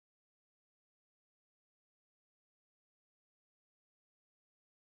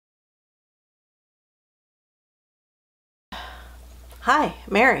Hi,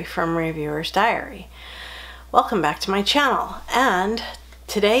 Mary from Reviewer's Diary. Welcome back to my channel, and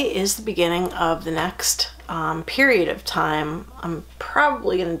today is the beginning of the next period of time. I'm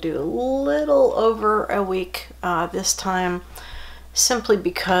probably going to do a little over a week this time, simply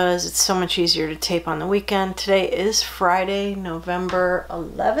because it's so much easier to tape on the weekend. Today is Friday, November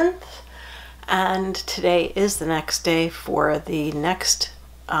 11th, and today is the next day for the next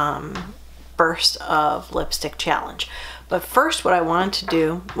burst of lipstick challenge. But first, what I wanted to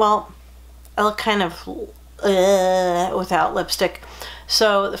do, well, I look kind of without lipstick.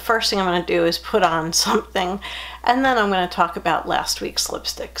 So the first thing I'm going to do is put on something, and then I'm going to talk about last week's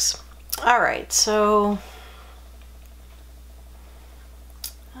lipsticks. All right, so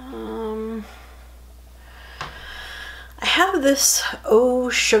I have this Oh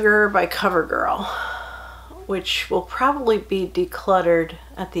Sugar by Covergirl, which will probably be decluttered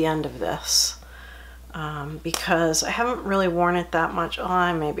at the end of this. Because I haven't really worn it that much.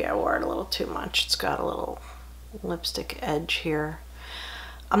 Oh, maybe I wore it a little too much. It's got a little lipstick edge here.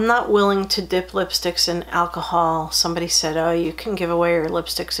 I'm not willing to dip lipsticks in alcohol. Somebody said, oh, you can give away your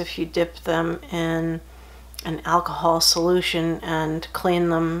lipsticks if you dip them in an alcohol solution and clean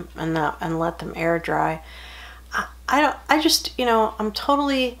them and let them air dry. I just, you know,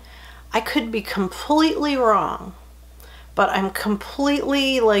 I could be completely wrong, but I'm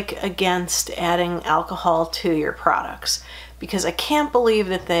completely against adding alcohol to your products, because I can't believe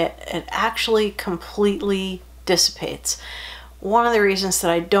that it actually completely dissipates. One of the reasons that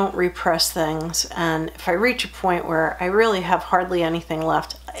I don't repress things, and if I reach a point where I really have hardly anything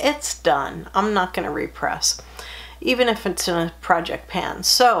left, it's done. I'm not going to repress, even if it's in a project pan.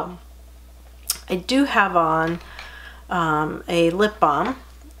 So I do have on a lip balm.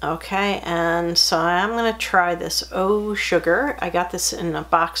 Okay, and so I'm going to try this Oh Sugar. I got this in a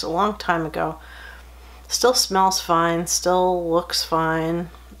box a long time ago. Still smells fine, still looks fine.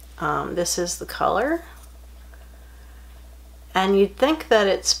 This is the color. And you'd think that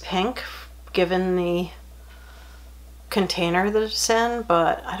it's pink given the container that it's in,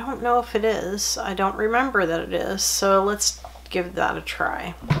 but I don't know if it is. I don't remember that it is, so let's give that a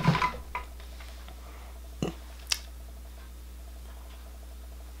try.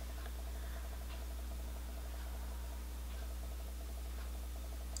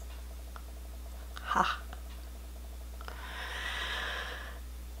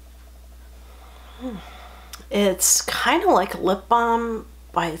 It's kind of like a lip balm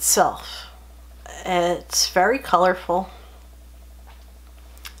by itself. It's very colorful,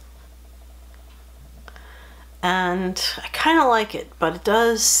 and I kind of like it, but it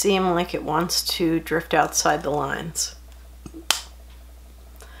does seem like it wants to drift outside the lines.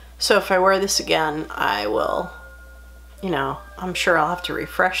 So if I wear this again, I will, you know, I'm sure I'll have to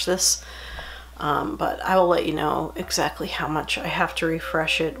refresh this. But I will let you know exactly how much I have to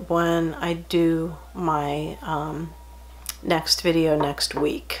refresh it when I do my next video next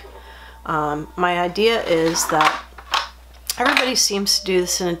week. My idea is that everybody seems to do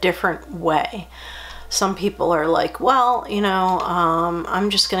this in a different way. Some people are like, well, you know, I'm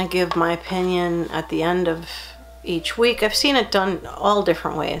just going to give my opinion at the end of each week. I've seen it done all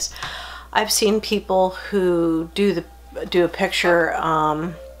different ways. I've seen people who do a picture,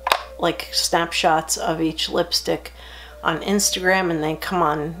 like snapshots of each lipstick on Instagram, and they come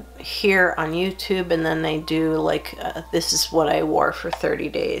on here on YouTube, and then they do like this is what I wore for 30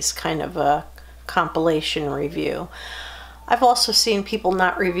 days kind of a compilation review. I've also seen people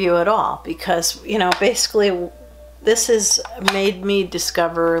not review at all, because, you know, basically this has made me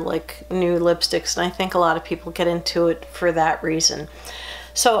discover like new lipsticks, and I think a lot of people get into it for that reason.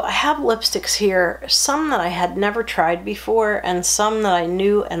 So I have lipsticks here, some that I had never tried before and some that I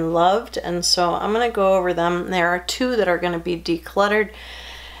knew and loved, and so I'm going to go over them. There are two that are going to be decluttered,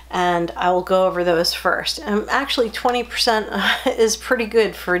 and I will go over those first. And actually 20% is pretty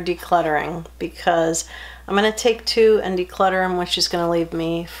good for decluttering, because I'm going to take two and declutter them, which is going to leave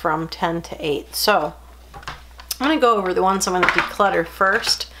me from 10 to 8. So I'm going to go over the ones I'm going to declutter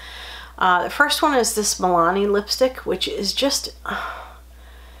first. The first one is this Milani lipstick, which is just...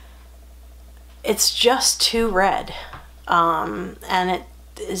 it's just too red, and it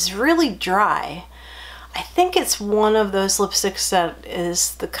is really dry. I think it's one of those lipsticks that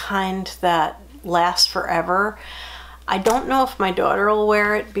is the kind that lasts forever. I don't know if my daughter will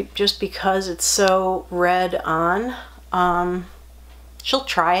wear it just because it's so red on. She'll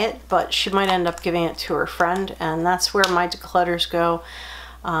try it, but she might end up giving it to her friend, and that's where my declutters go.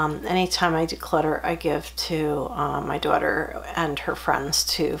 Anytime I declutter, I give to my daughter and her friends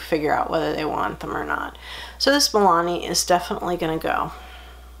to figure out whether they want them or not. So this Milani is definitely going to go.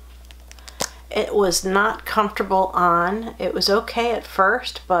 It was not comfortable on. It was okay at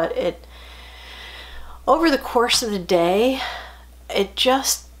first, but over the course of the day, it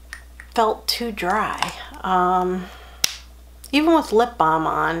just felt too dry. Even with lip balm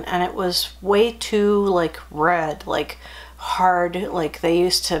on, and it was way too like red, like hard, like they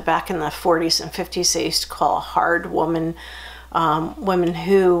used to, back in the 40s and 50s, they used to call hard women, women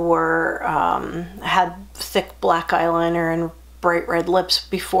who were, had thick black eyeliner and bright red lips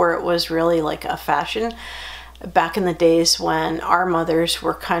before it was really like a fashion. Back in the days when our mothers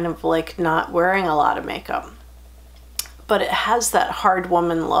were kind of like not wearing a lot of makeup. But it has that hard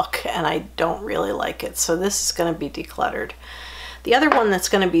woman look, and I don't really like it. So this is going to be decluttered. The other one that's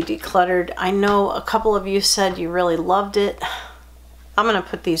going to be decluttered, I know a couple of you said you really loved it. I'm going to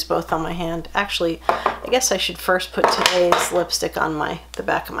put these both on my hand. Actually, I guess I should first put today's lipstick on the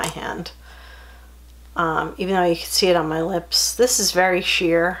back of my hand. Even though you can see it on my lips. This is very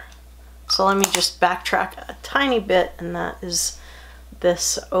sheer. So let me just backtrack a tiny bit, and that is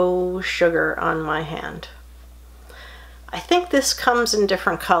this Oh Sugar on my hand. I think this comes in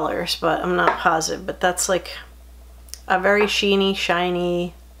different colors, but I'm not positive. But that's like a very sheeny,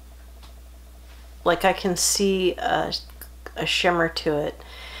 shiny, like I can see a shimmer to it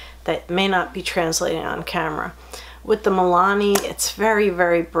that may not be translating on camera. With the Milani, it's very,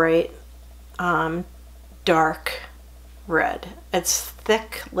 very bright, dark red. It's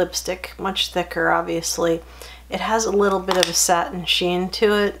thick lipstick, much thicker obviously. It has a little bit of a satin sheen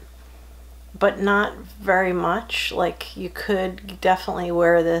to it, but not very much. Like you could definitely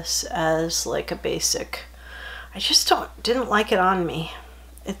wear this as like a basic. I just didn't like it on me.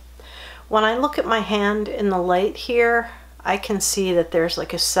 When I look at my hand in the light here, I can see that there's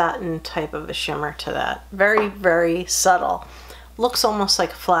like a satin type of a shimmer to that. Very, very subtle. Looks almost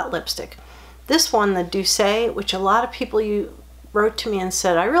like a flat lipstick. This one, the Doucce, which a lot of people you wrote to me and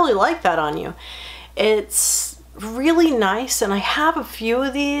said, I really like that on you. It's really nice, and I have a few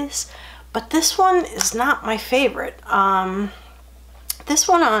of these, but this one is not my favorite. This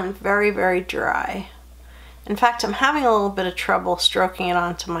one on very, very dry. In fact, I'm having a little bit of trouble stroking it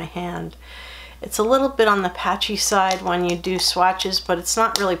onto my hand. It's a little bit on the patchy side when you do swatches, but it's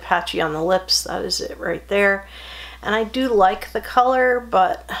not really patchy on the lips. That is it right there. And I do like the color,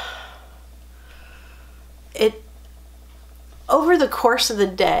 but over the course of the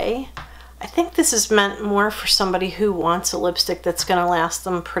day, I think this is meant more for somebody who wants a lipstick that's going to last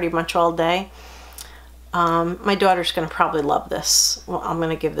them pretty much all day. My daughter's going to probably love this. Well, I'm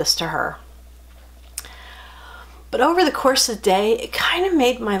going to give this to her. But over the course of the day, it kind of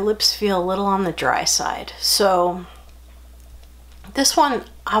made my lips feel a little on the dry side. So this one,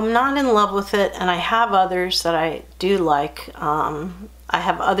 I'm not in love with it, and I have others that I do like. I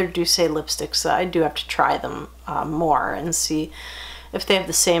have other Doucce lipsticks that I do have to try them more and see if they have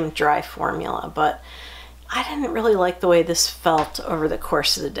the same dry formula. But I didn't really like the way this felt over the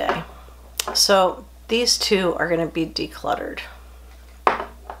course of the day. So these two are going to be decluttered,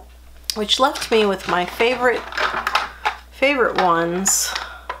 which left me with my favorite ones.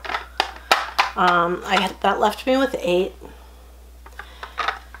 That left me with 8,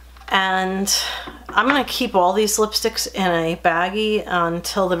 and I'm gonna keep all these lipsticks in a baggie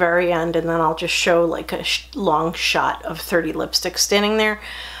until the very end, and then I'll just show like a long shot of 30 lipsticks standing there.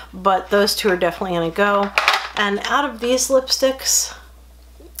 But those two are definitely gonna go. And out of these lipsticks,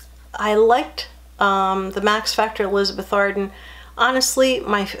 I liked the Max Factor Elizabeth Arden. Honestly,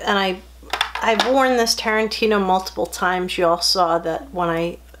 I've worn this Tarantino multiple times. You all saw that when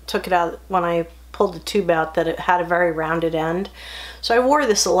I took it out, when I pulled the tube out, that it had a very rounded end. So I wore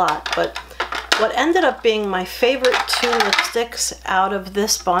this a lot, but what ended up being my favorite 2 lipsticks out of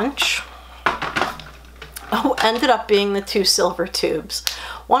this bunch ended up being the 2 silver tubes.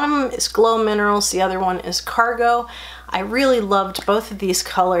 One of them is Glo-Minerals, the other one is Cargo. I really loved both of these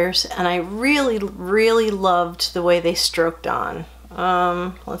colors, and I really, really loved the way they stroked on.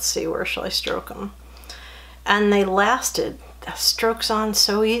 Let's see, where shall I stroke them? And they lasted. The strokes on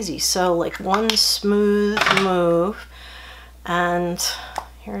so easy. So like one smooth move, and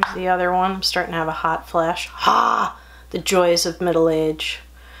here's the other one. I'm starting to have a hot flash. Ha! The joys of middle age.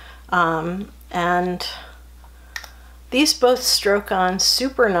 And these both stroke on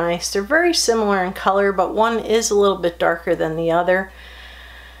super nice. They're very similar in color, but one is a little bit darker than the other.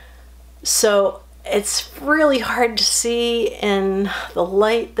 So it's really hard to see in the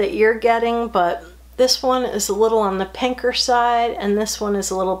light that you're getting, but this one is a little on the pinker side, and this one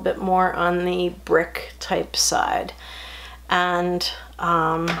is a little bit more on the brick type side. And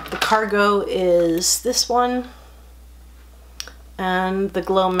the Cargo is this one, and the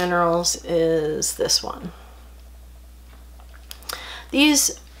Glo-Minerals is this one.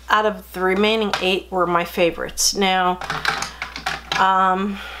 These, out of the remaining 8 were my favorites. Now,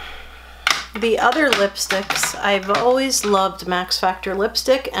 the other lipsticks, I've always loved Max Factor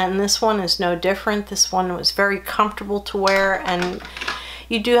lipstick, and this one is no different. This one was very comfortable to wear, and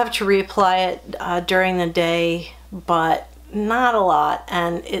you do have to reapply it during the day, but not a lot,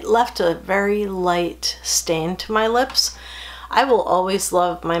 and it left a very light stain to my lips. I will always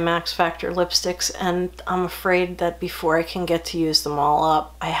love my Max Factor lipsticks, and I'm afraid that before I can get to use them all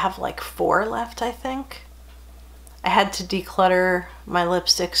up, I have like 4 left, I think. I had to declutter my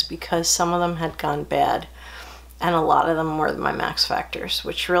lipsticks because some of them had gone bad, and a lot of them were my Max Factors,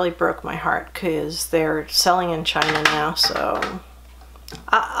 which really broke my heart because they're selling in China now, so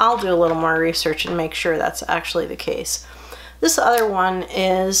I'll do a little more research and make sure that's actually the case. This other one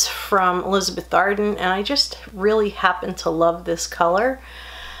is from Elizabeth Arden, and I just really happen to love this color.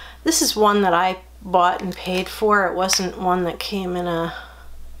 This is one that I bought and paid for. It wasn't one that came in a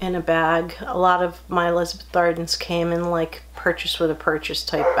bag. A lot of my Elizabeth Ardens came in like purchase with a purchase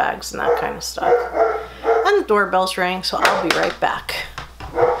type bags and that kind of stuff. And the doorbell's rang, so I'll be right back.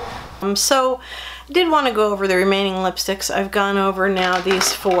 So I did want to go over the remaining lipsticks. I've gone over now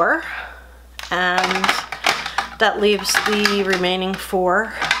these 4, and that leaves the remaining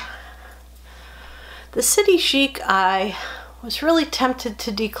 4. The City Chic, I was really tempted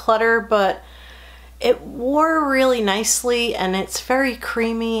to declutter, but it wore really nicely, and it's very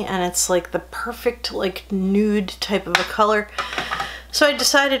creamy, and it's like the perfect like nude type of a color. So I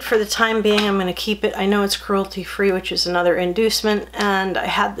decided for the time being I'm going to keep it. I know it's cruelty free, which is another inducement, and I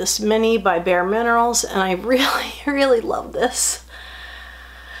had this mini by Bare Minerals, and I really love this.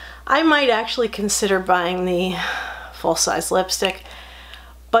 I might actually consider buying the full-size lipstick,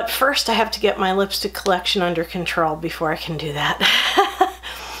 but first I have to get my lipstick collection under control before I can do that.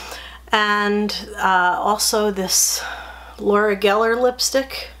 And also this Laura Geller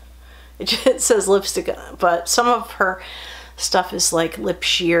lipstick. It says lipstick, but some of her stuff is like lip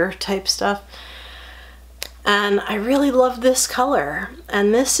sheer type stuff. And I really love this color.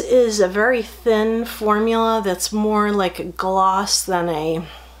 And this is a very thin formula that's more like a gloss than a,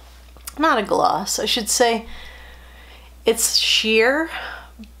 not a gloss, I should say. It's sheer,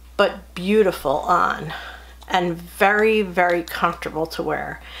 but beautiful on, and very comfortable to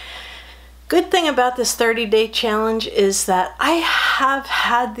wear. Good thing about this 30-day challenge is that I have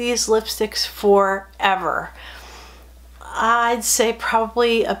had these lipsticks forever. I'd say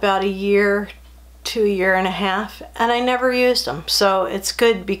probably about a year to a year and a half, and I never used them. So it's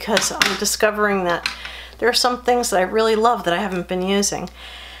good because I'm discovering that there are some things that I really love that I haven't been using.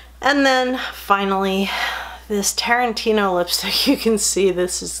 And then finally, this Tarantino lipstick. You can see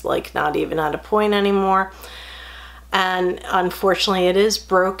this is like not even at a point anymore. And unfortunately it is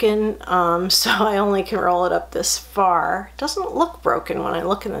broken, so I only can roll it up this far. It doesn't look broken when I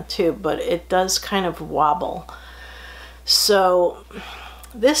look in the tube, but it does kind of wobble. So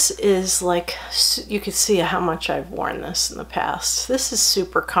this is like, you can see how much I've worn this in the past. This is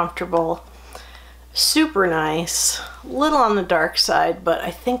super comfortable, super nice, a little on the dark side, but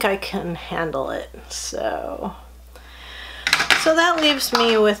I think I can handle it. So that leaves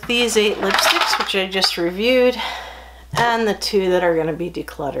me with these 8 lipsticks, which I just reviewed, and the 2 that are going to be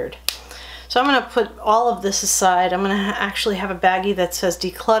decluttered. So I'm going to put all of this aside. I'm going to actually have a baggie that says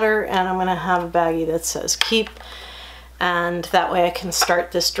declutter, and I'm going to have a baggie that says keep, and that way I can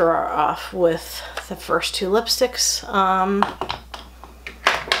start this drawer off with the first 2 lipsticks.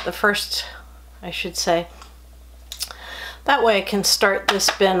 The first, I should say. That way I can start this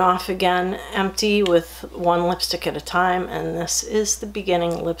bin off again empty with 1 lipstick at a time, and this is the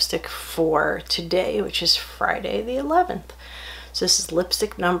beginning lipstick for today, which is Friday the 11th. So this is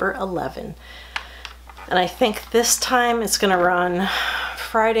lipstick number 11. And I think this time it's going to run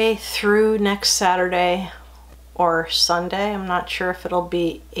Friday through next Saturday or Sunday. I'm not sure if it'll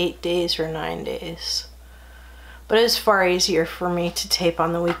be 8 days or 9 days. But it's far easier for me to tape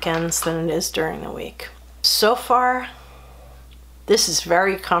on the weekends than it is during the week. So far, this is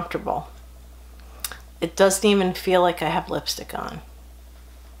very comfortable. It doesn't even feel like I have lipstick on.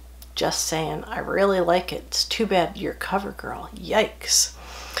 Just saying, I really like it. It's too bad you're Covergirl. Yikes.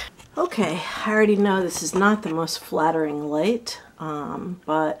 Okay, I already know this is not the most flattering light,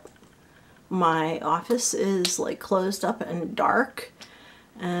 but my office is like closed up and dark.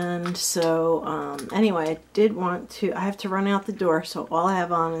 And so anyway, I have to run out the door, so all I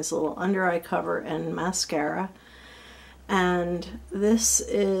have on is a little under eye cover and mascara. And this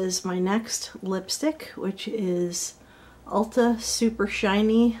is my next lipstick, which is Ulta Super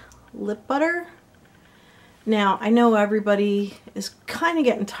Shiny Lip Butter. Now, I know everybody is kind of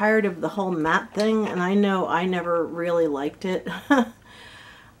getting tired of the whole matte thing, and I know I never really liked it.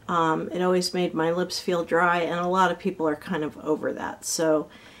 It always made my lips feel dry, and a lot of people are kind of over that. So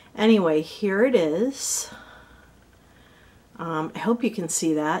anyway, here it is. I hope you can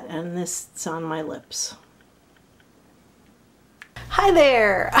see that, and this is on my lips. Hi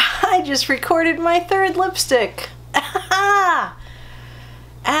there! I just recorded my 3rd lipstick! And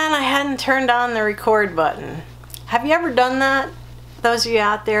I hadn't turned on the record button. Have you ever done that? Those of you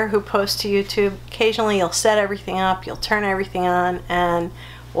out there who post to YouTube, occasionally you'll set everything up, you'll turn everything on, and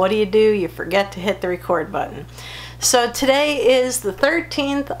what do? You forget to hit the record button. So today is the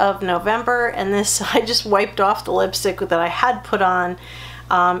 13th of November, and this, I just wiped off the lipstick that I had put on.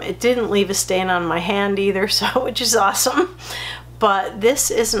 It didn't leave a stain on my hand either, so which is awesome. But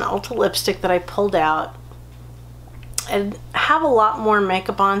this is an Ulta lipstick that I pulled out. I have a lot more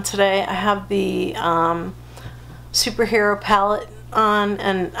makeup on today. I have the superhero palette on,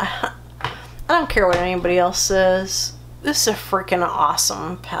 and I don't care what anybody else says. This is a freaking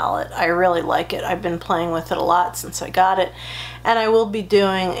awesome palette. I really like it. I've been playing with it a lot since I got it, and I will be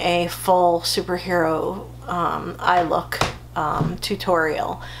doing a full superhero eye look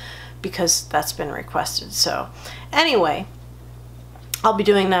tutorial because that's been requested. So anyway, I'll be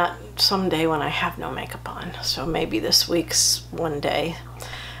doing that someday when I have no makeup on. So maybe this week's one day.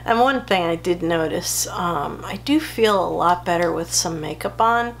 And one thing I did notice, I do feel a lot better with some makeup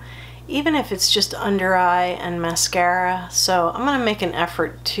on, even if it's just under eye and mascara. So I'm going to make an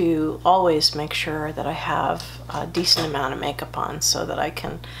effort to always make sure that I have a decent amount of makeup on so that I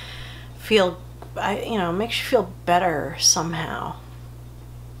can feel, you know, makes you feel better somehow.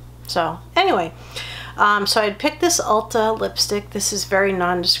 So anyway, so I'd picked this Ulta lipstick. This is very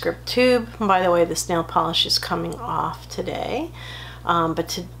nondescript tube. And by the way, this nail polish is coming off today,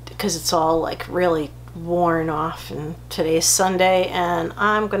 because it's all like really worn off, and today's Sunday, and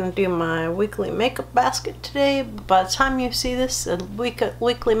I'm gonna do my weekly makeup basket today. By the time you see this, the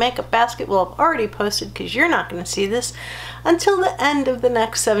weekly makeup basket will have already posted, because you're not gonna see this until the end of the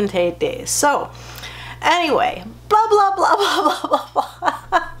next 7 to 8 days. So anyway, blah blah blah blah blah blah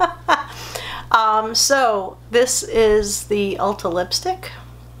blah. So this is the Ulta lipstick,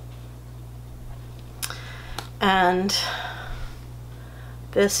 and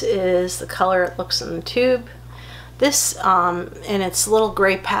this is the color it looks in the tube. This, in its little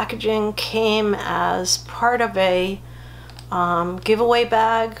gray packaging, came as part of a giveaway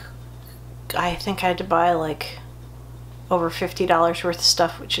bag. I think I had to buy like over $50 worth of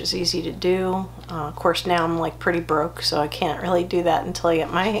stuff, which is easy to do. Of course, now I'm like pretty broke, so I can't really do that until I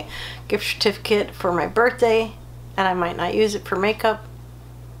get my gift certificate for my birthday, and I might not use it for makeup.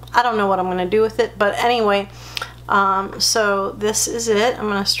 I don't know what I'm going to do with it, but anyway, so this is it. I'm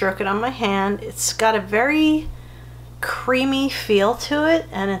going to stroke it on my hand. It's got a very creamy feel to it,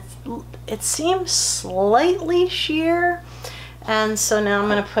 and it seems slightly sheer, and so now I'm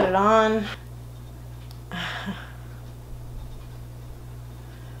going to put it on.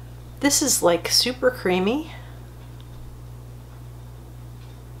 This is like super creamy.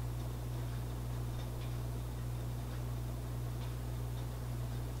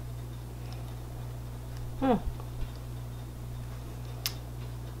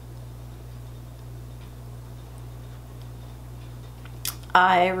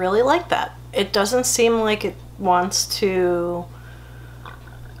 I really like that. It doesn't seem like it wants to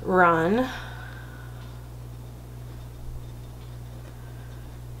run.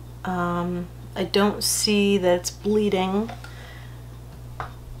 I don't see that it's bleeding,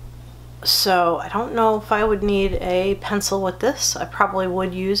 so I don't know if I would need a pencil with this. I probably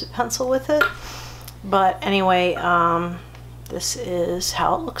would use a pencil with it, but anyway, this is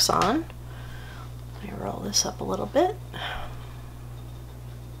how it looks on. Let me roll this up a little bit.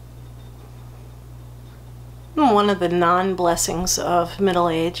 One of the non-blessings of middle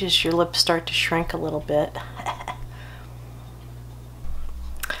age is your lips start to shrink a little bit.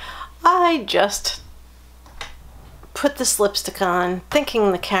 I just put this lipstick on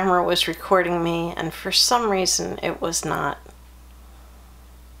thinking the camera was recording me, and for some reason it was not.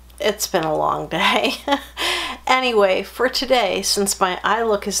 It's been a long day. Anyway, for today, since my eye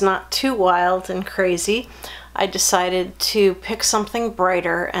look is not too wild and crazy, I decided to pick something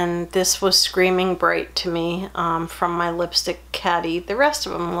brighter, and this was screaming bright to me from my lipstick caddy. The rest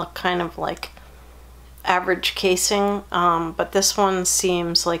of them look kind of like average casing, but this one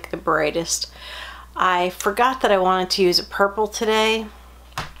seems like the brightest. I forgot that I wanted to use a purple today,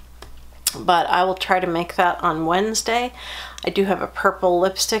 but I will try to make that on Wednesday. I do have a purple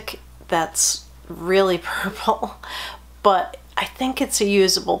lipstick that's really purple, but I think it's a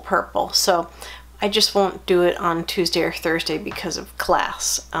usable purple, so I just won't do it on Tuesday or Thursday because of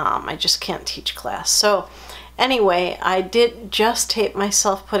class. I just can't teach class. So Anyway, I did just tape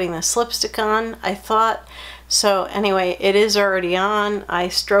myself putting this lipstick on, I thought. So anyway, it is already on. I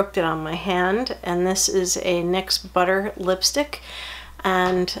stroked it on my hand, and this is a NYX Butter lipstick.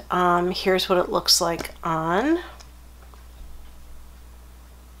 And here's what it looks like on.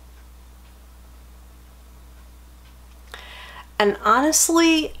 And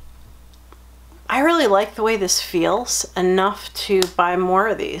honestly, I really like the way this feels enough to buy more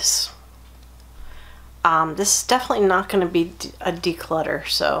of these. This is definitely not going to be a declutter,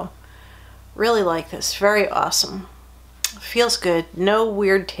 so really like this. Very awesome. Feels good. No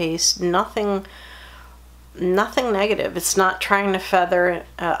weird taste. Nothing negative. It's not trying to feather.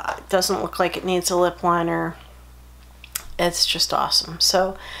 It doesn't look like it needs a lip liner. It's just awesome.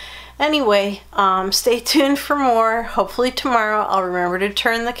 So anyway, stay tuned for more. Hopefully tomorrow I'll remember to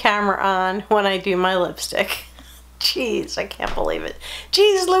turn the camera on when I do my lipstick. Jeez, I can't believe it.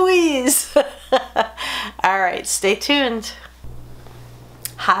 Jeez Louise. Alright, stay tuned.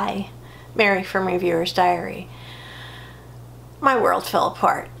 Hi, Mary from Reviewer's Diary. My world fell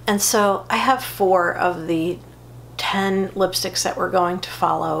apart, and so I have 4 of the 10 lipsticks that we're going to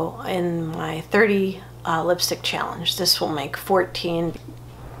follow in my 30 lipstick challenge. This will make 14.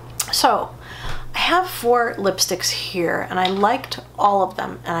 So I have 4 lipsticks here, and I liked all of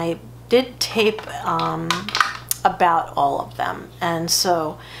them, and I did tape about all of them, and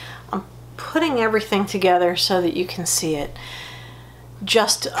so I'm putting everything together so that you can see it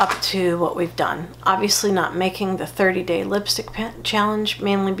just up to what we've done. Obviously not making the 30-day lipstick challenge,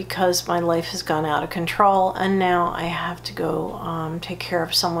 mainly because my life has gone out of control, and now I have to go take care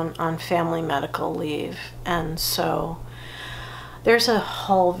of someone on family medical leave. And so there's a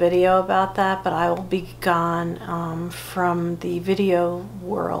whole video about that, but I will be gone from the video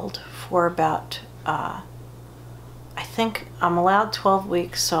world for about I think I'm allowed 12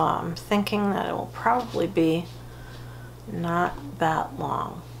 weeks, so I'm thinking that it will probably be not that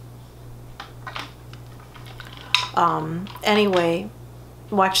long. Anyway,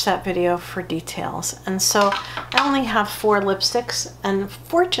 watch that video for details. And so I only have 4 lipsticks, and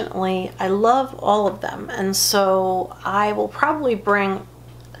fortunately I love all of them, and so I will probably bring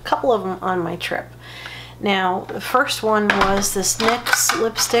a couple of them on my trip. Now, the first one was this NYX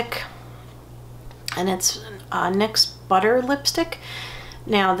lipstick, and it's NYX Butter lipstick.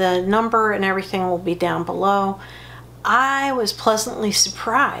 Now the number and everything will be down below. I was pleasantly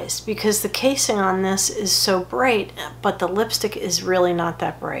surprised because the casing on this is so bright, but the lipstick is really not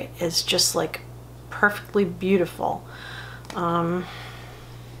that bright. It's just like perfectly beautiful.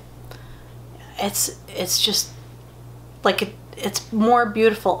 It's just like it's more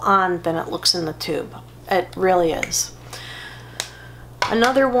beautiful on than it looks in the tube. It really is.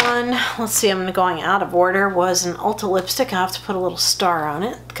 Another one, let's see, I'm going out of order, was an Ulta lipstick. I have to put a little star on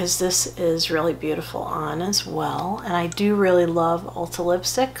it because this is really beautiful on as well. And I do really love Ulta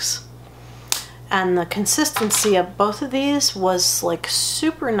lipsticks. And the consistency of both of these was like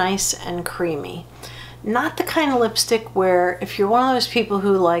super nice and creamy. Not the kind of lipstick where, if you're one of those people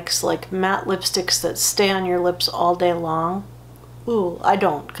who likes like matte lipsticks that stay on your lips all day long, ooh, I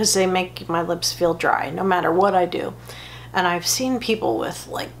don't, because they make my lips feel dry no matter what I do. And I've seen people with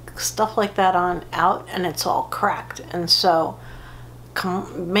like stuff like that on out, and it's all cracked. And so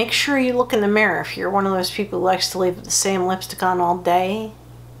make sure you look in the mirror if you're one of those people who likes to leave the same lipstick on all day,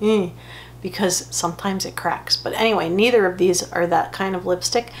 because sometimes it cracks. But anyway, neither of these are that kind of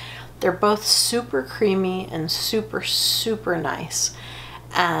lipstick. They're both super creamy and super, super nice.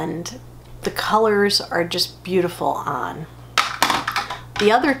 And the colors are just beautiful on.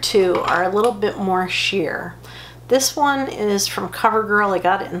 The other 2 are a little bit more sheer. This one is from Covergirl. I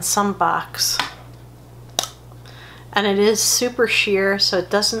got it in some box. And it is super sheer, so it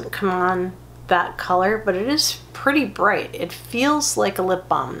doesn't come on that color, but it is pretty bright. It feels like a lip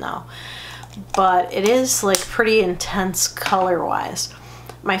balm though, but it is like pretty intense color-wise.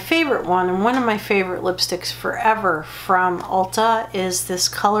 My favorite one, and one of my favorite lipsticks forever from Ulta, is this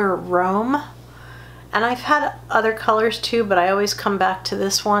color Rome. And I've had other colors too, but I always come back to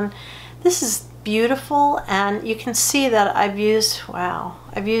this one. This is beautiful, and you can see that I've used, wow,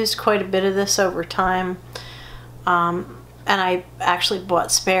 I've used quite a bit of this over time. And I actually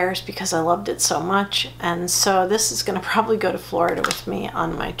bought spares because I loved it so much, and so this is going to probably go to Florida with me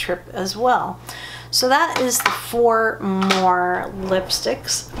on my trip as well. So that is the 4 more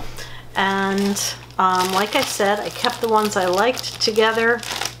lipsticks, and like I said, I kept the ones I liked together,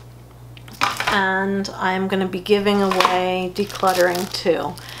 and I'm going to be giving away decluttering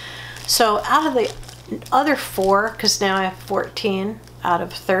too. So out of the other 4, because now I have 14 out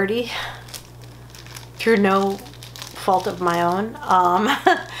of 30 through no fault of my own,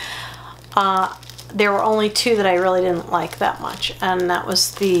 there were only two that I really didn't like that much, and that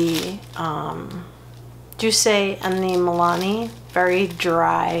was the Doucce and the Milani. Very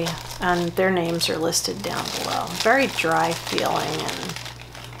dry, and their names are listed down below. Very dry feeling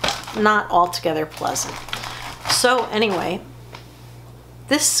and not altogether pleasant. So anyway,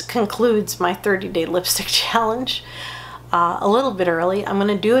 this concludes my 30-day lipstick challenge. A little bit early. I'm going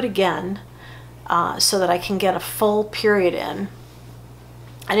to do it again so that I can get a full period in.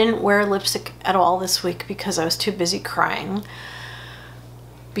 I didn't wear lipstick at all this week because I was too busy crying,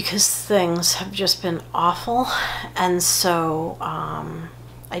 because things have just been awful. And so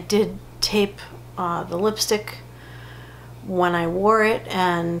I did tape the lipstick when I wore it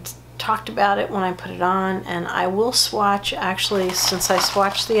and talked about it when I put it on, and I will swatch, actually, since I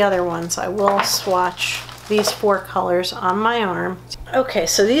swatched the other ones, I will swatch these 4 colors on my arm. Okay,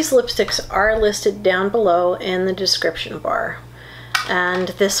 so these lipsticks are listed down below in the description bar. And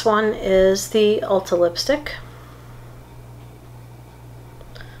this one is the Ulta lipstick.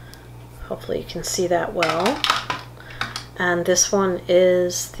 Hopefully you can see that well. And this one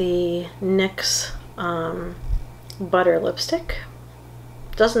is the NYX Butter lipstick.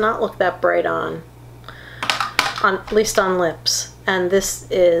 Does not look that bright on at least on lips. And this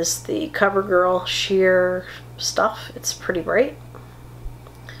is the Covergirl Sheer Stuff. It's pretty bright.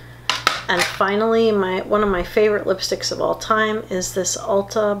 And finally, one of my favorite lipsticks of all time is this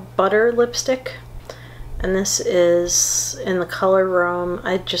Ulta Butter lipstick. And this is in the color Rome.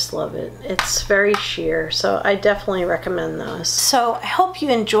 I just love it. It's very sheer, so I definitely recommend those. So I hope you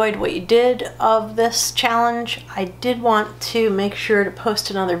enjoyed what you did of this challenge. I did want to make sure to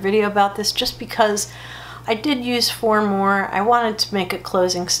post another video about this just because I did use 4 more. I wanted to make a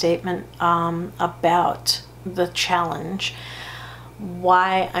closing statement about the challenge.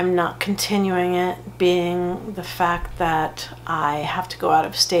 Why I'm not continuing it being the fact that I have to go out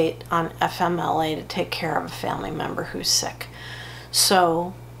of state on FMLA to take care of a family member who's sick.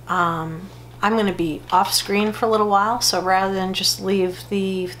 So I'm going to be off screen for a little while, so rather than just leave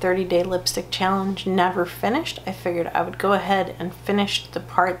the 30-day lipstick challenge never finished, I figured I would go ahead and finish the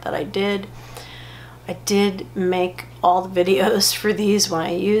part that I did. I did make all the videos for these when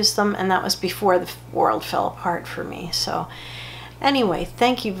I used them, and that was before the world fell apart for me. So anyway,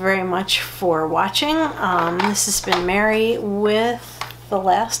 thank you very much for watching. This has been Mary with the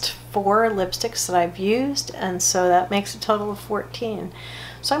last 4 lipsticks that I've used, and so that makes a total of 14.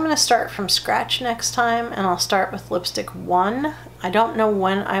 So I'm going to start from scratch next time, and I'll start with lipstick 1. I don't know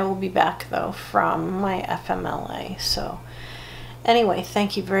when I will be back though from my FMLA. So anyway,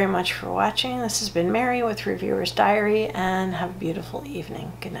 thank you very much for watching. This has been Mary with Reviewer's Diary, and have a beautiful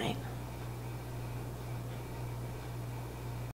evening. Good night.